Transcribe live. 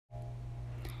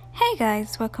Hey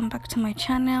guys, welcome back to my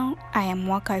channel. I am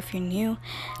Mwaka if you're new.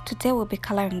 Today we'll be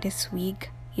coloring this wig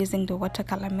using the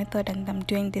watercolor method, and I'm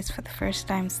doing this for the first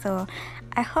time, so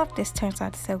I hope this turns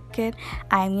out so good.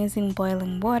 I'm using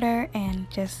boiling water and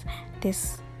just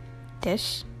this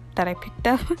dish that I picked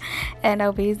up and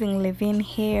I'll be using Leeven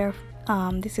here.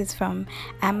 This is from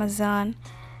Amazon.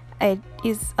 It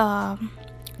is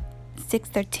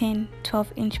 613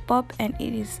 12-inch bob, and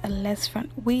it is a lace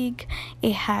front wig.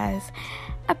 It has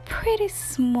a pretty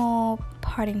small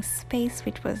parting space,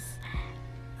 which was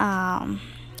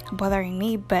bothering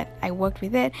me, but I worked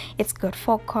with it. It's got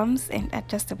 4 combs and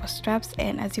adjustable straps,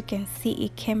 and as you can see,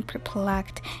 it came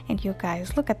pre-plucked. And you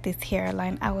guys, look at this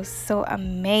hairline. I was so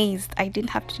amazed. I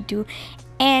didn't have to do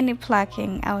any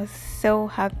plucking. I was so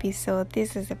happy. So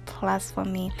this is a plus for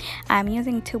me. I'm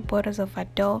using 2 bottles of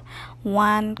Whatapp,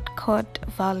 one called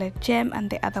violet gem and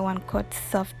the other one called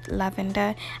soft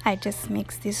lavender. I just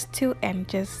mixed these two and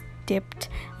just dipped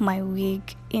my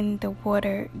wig in the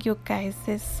water. You guys,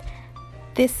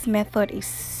 this method is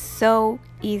so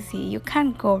easy. You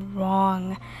can't go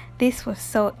wrong. This was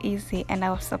so easy, and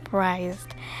I was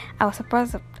surprised.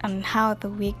 On how the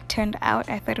wig turned out.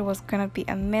 I thought it was gonna be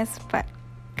a mess, but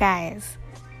guys,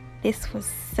 this was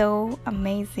so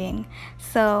amazing.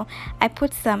 So I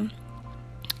put some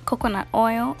coconut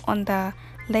oil on the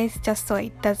lace just so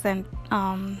it doesn't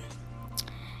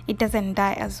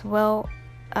dye as well.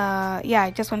 Yeah,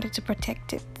 I just wanted to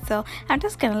protect it. So I'm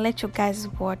just gonna let you guys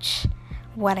watch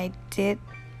what I did,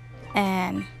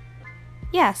 and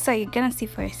yeah, so you're gonna see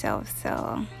for yourself.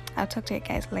 So I'll talk to you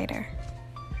guys later.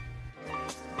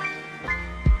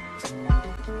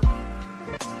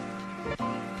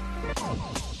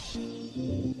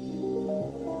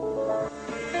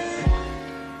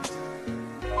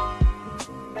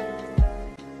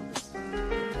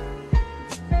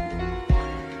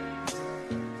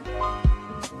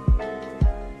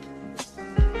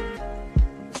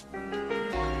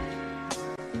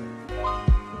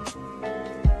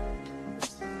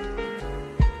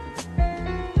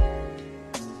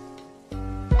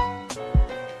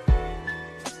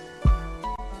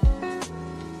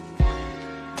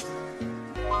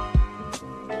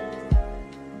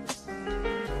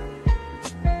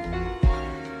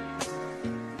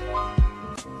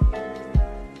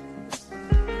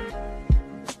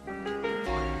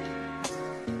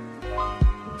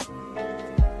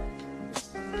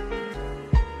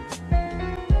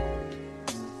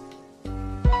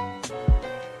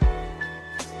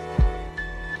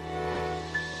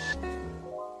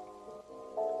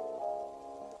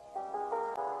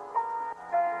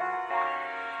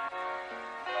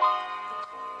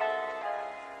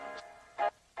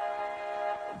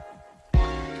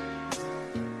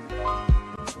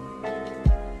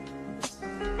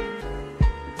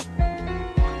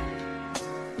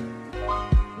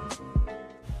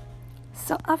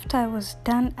 So after I was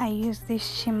done, I used this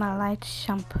Shimmer Light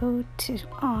shampoo to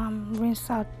rinse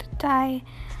out the dye,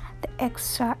 the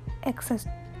excess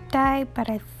dye, but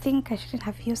I think I shouldn't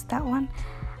have used that one.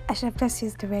 I should have just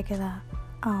used the regular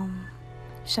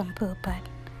shampoo, but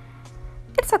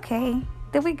it's okay.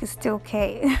 The wig is still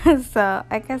okay. So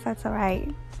I guess that's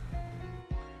alright.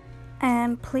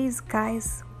 And please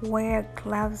guys, wear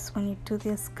gloves when you do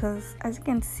this, because as you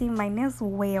can see, my nails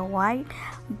were white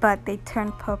but they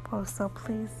turned purple, so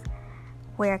please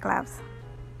wear gloves.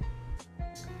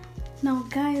 Now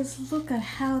guys, look at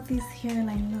how this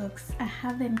hairline looks. I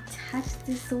haven't touched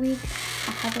this wig.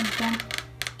 I haven't done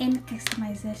any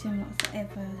customization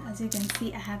whatsoever. As you can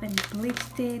see, I haven't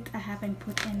bleached it. I haven't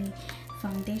put any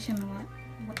foundation or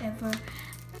whatever,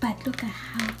 but look at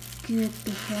how good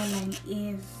the hairline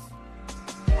is.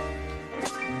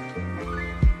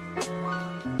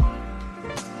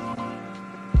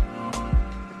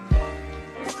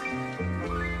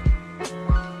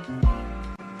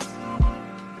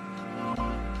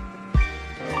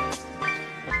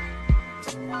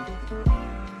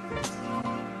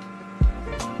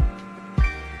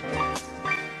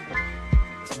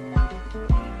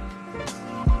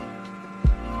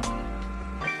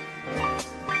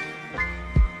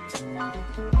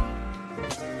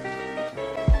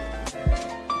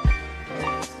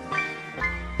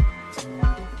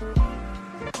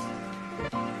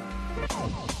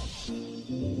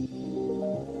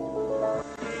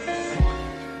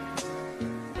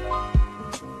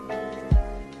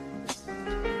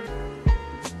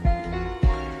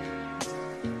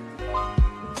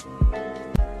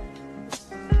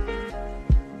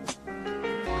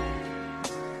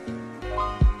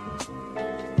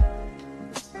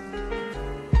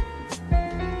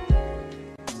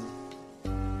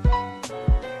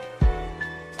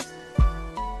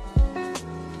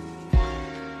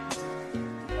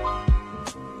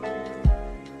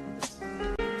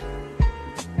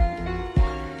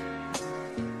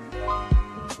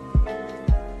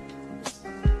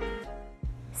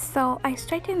 I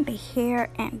straightened the hair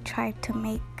and tried to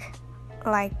make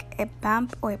like a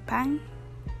bump or a bang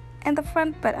in the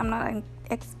front, but I'm not an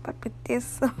expert with this,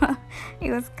 so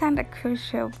it was kind of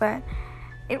crucial, but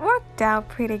it worked out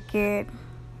pretty good.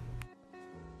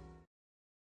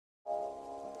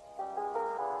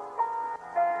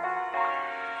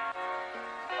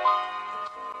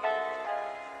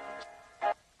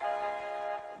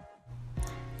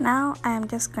 Now I am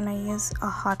just gonna use a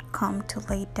hot comb to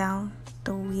lay down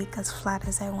the wig as flat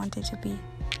as I want it to be.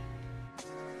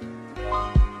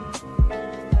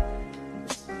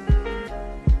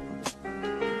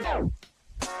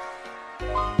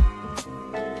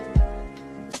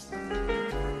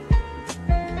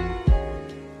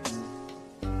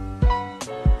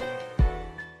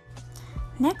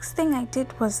 Next thing I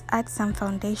did was add some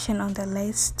foundation on the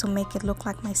lace to make it look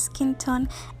like my skin tone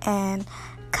and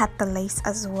cut the lace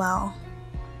as well.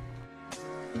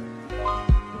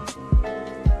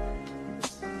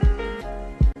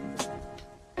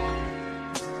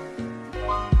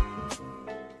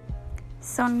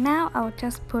 So now I'll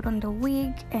just put on the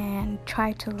wig and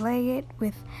try to lay it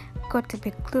with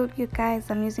Whatapp glue, you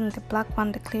guys. I'm using the black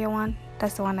one, the clear one.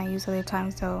 That's the one I use all the time,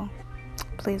 so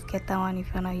please get that one if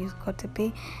you wanna use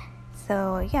Whatapp.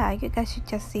 So yeah, you guys should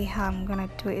just see how I'm gonna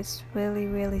do it. It's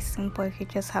really simple if you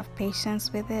just have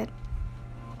patience with it.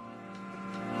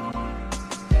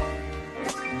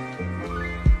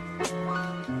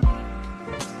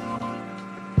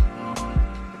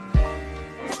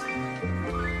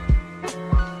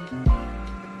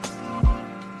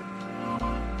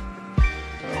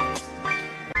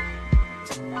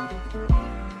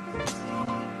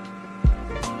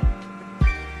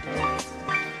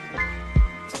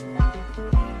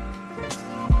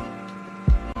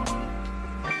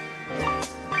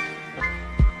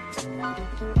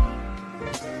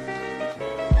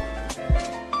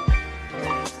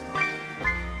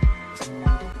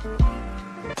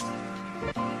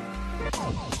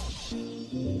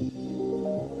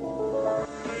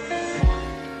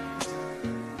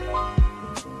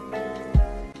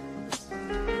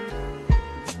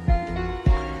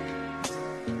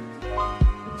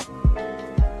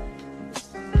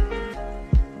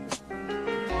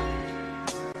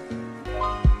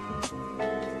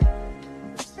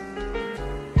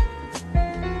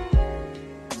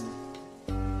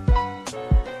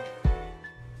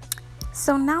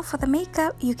 So now for the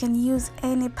makeup, you can use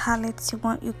any palettes you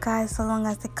want, you guys, so long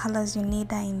as the colors you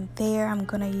need are in there. I'm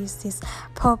gonna use this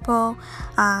purple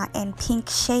and pink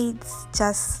shades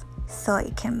just so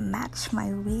it can match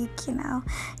my wig, you know.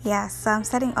 Yeah, so I'm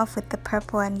starting off with the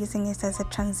purple and using it as a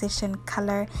transition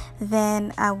color.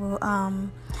 Then I will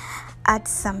add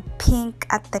some pink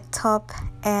at the top,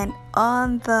 and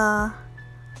on the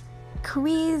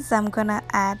crease I'm gonna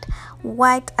add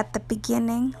white at the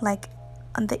beginning, like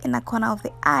on the inner corner of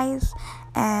the eyes,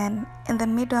 and in the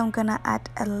middle I'm gonna add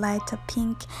a lighter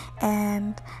pink,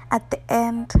 and at the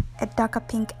end a darker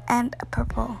pink and a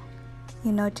purple,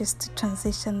 you know, just to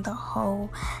transition the whole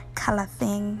color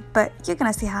thing. But you're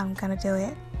gonna see how I'm gonna do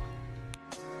it.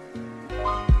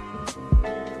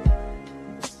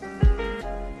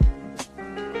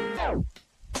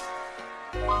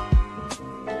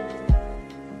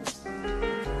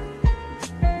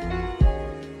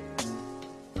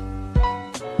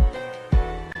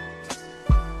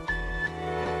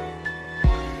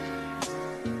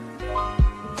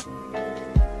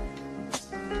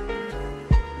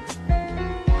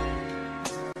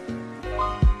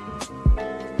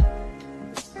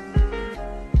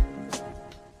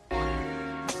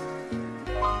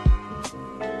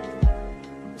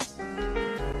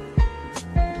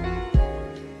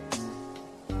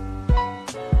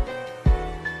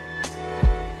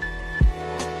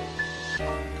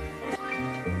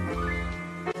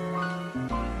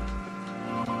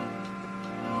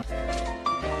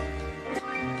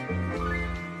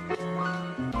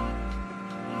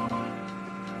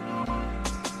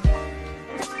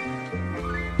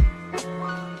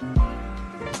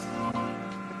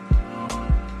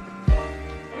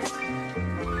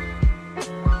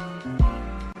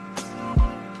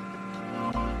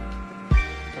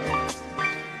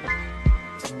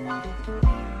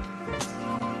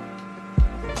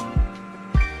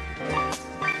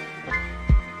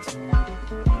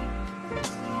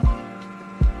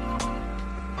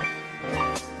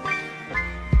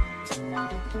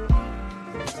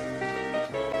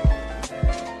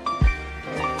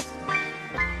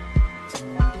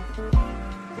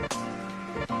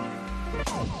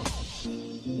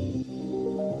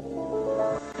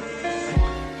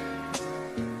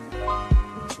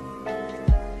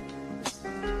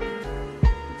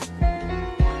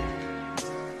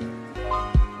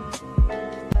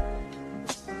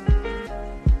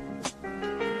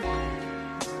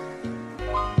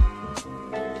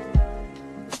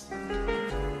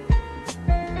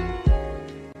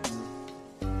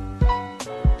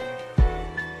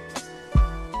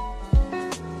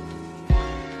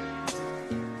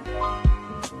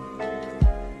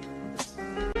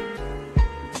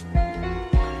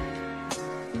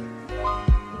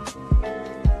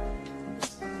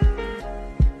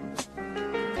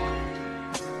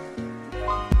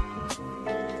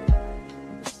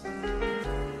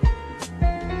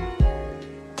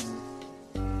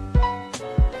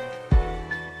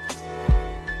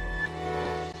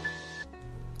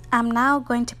 I'm now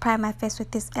going to prime my face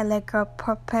with this LA Girl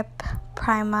Pop-Up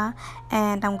primer,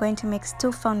 and I'm going to mix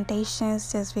 2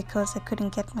 foundations just because I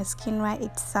couldn't get my skin right.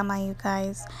 It's summer, you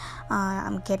guys.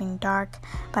 I'm getting dark,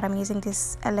 but I'm using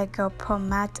this LA Girl Pro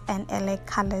Matte and LA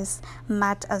Colors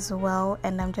Matte as well,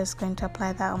 and I'm just going to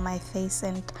apply that on my face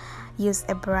and use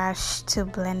a brush to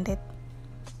blend it.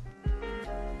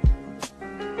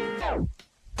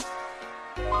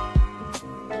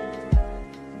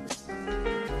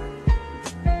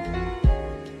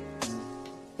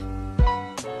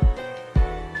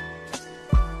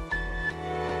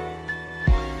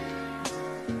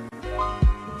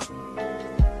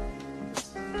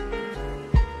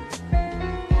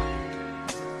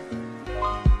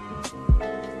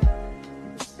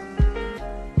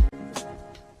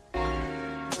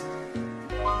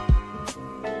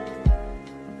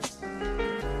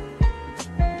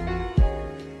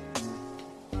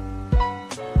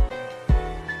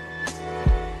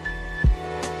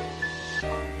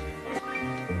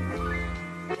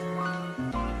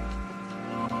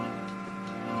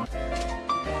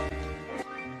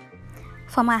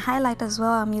 For my highlight as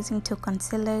well, I'm using 2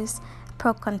 concealers,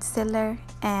 Pro Concealer,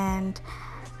 and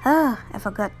I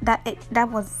forgot that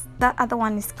that other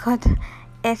one is called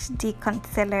HD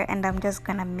Concealer, and I'm just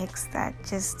gonna mix that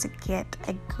just to get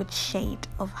a good shade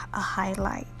of a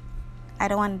highlight. I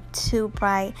don't want it too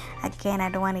bright. Again, I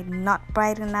don't want it not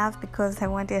bright enough because I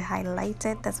want it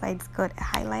highlighted. That's why it's called a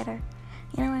highlighter.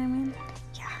 You know what I mean?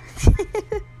 Yeah.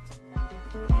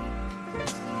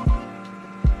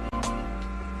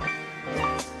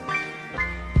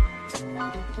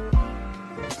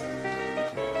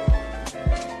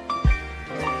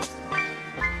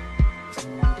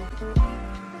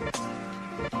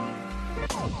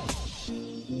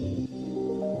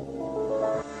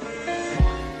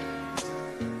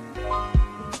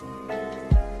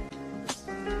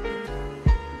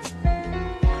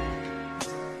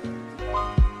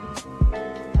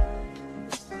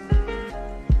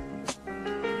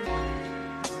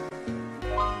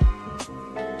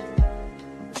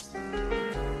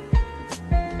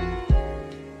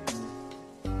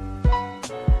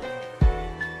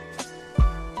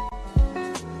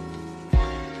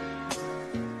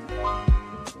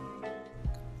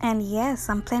 And yes,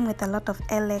 I'm playing with a lot of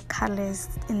LA colors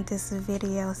in this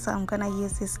video, so I'm gonna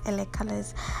use this LA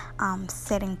colors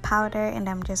setting powder, and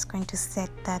I'm just going to set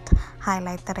that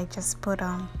highlight that I just put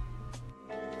on.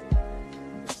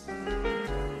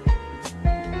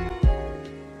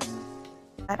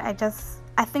 But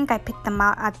I think I picked them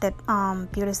out at the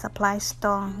beauty supply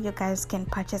store. You guys can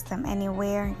purchase them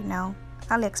anywhere, you know.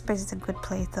 AliExpress is a good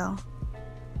place though.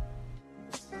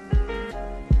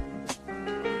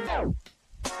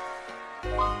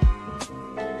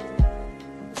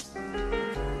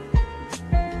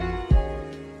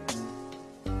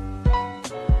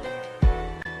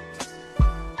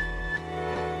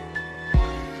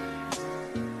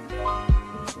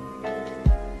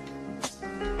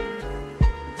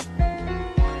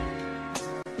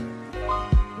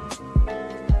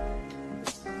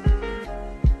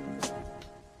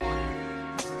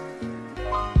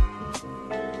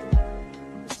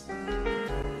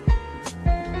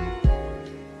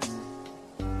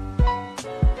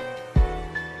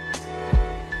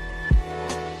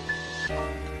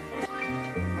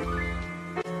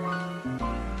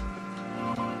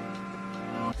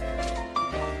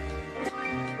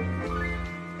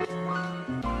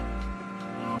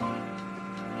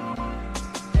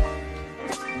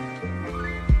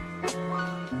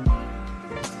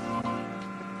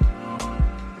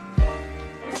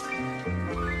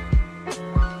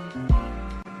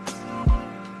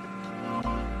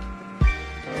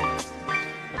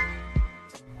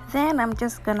 Then I'm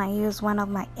just gonna use one of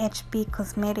my HB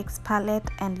Cosmetics palette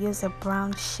and use a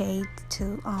brown shade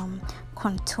to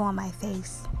contour my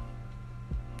face.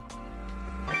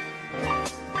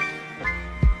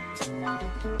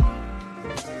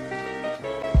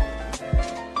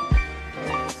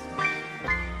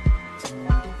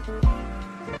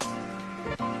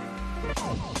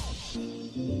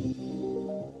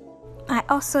 I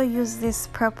also use this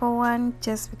purple one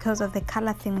just because of the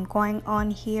color theme going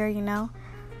on here, you know.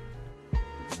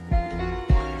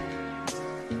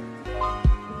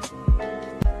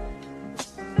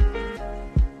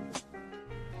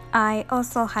 I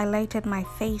also highlighted my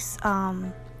face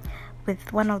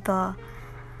with one of the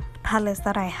palettes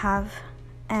that I have,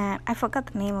 and I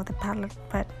forgot the name of the palette,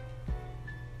 but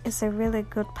it's a really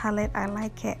good palette. I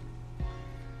like it.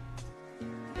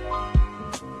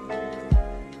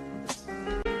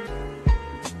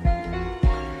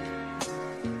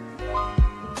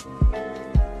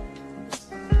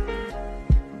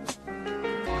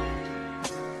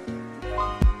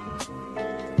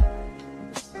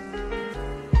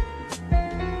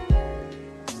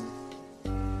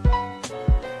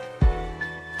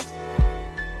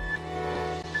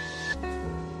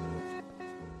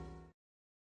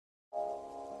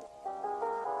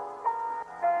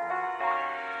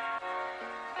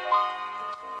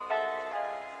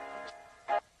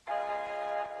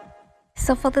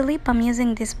 So for the lip, I'm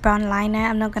using this brown liner.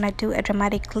 I'm not gonna do a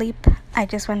dramatic lip. I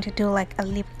just want to do like a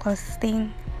lip gloss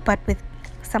thing, but with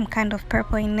some kind of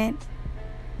purple in it.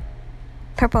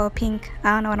 Purple or pink.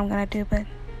 I don't know what I'm gonna do, but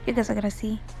you guys are gonna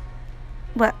see.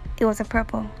 But it was a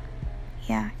purple.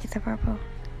 Yeah, it's a purple.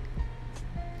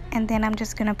 And then I'm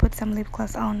just gonna put some lip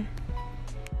gloss on.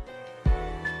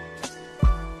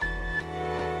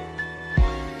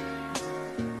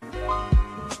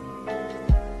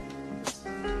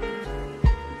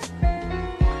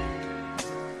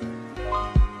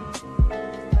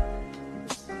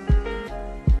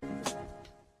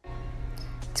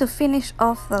 To finish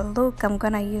off the look, I'm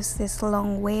gonna use this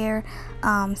long wear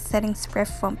setting spray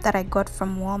that I got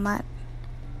from Walmart,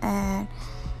 and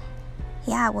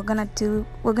yeah, we're gonna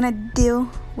deal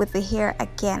with the hair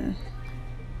again.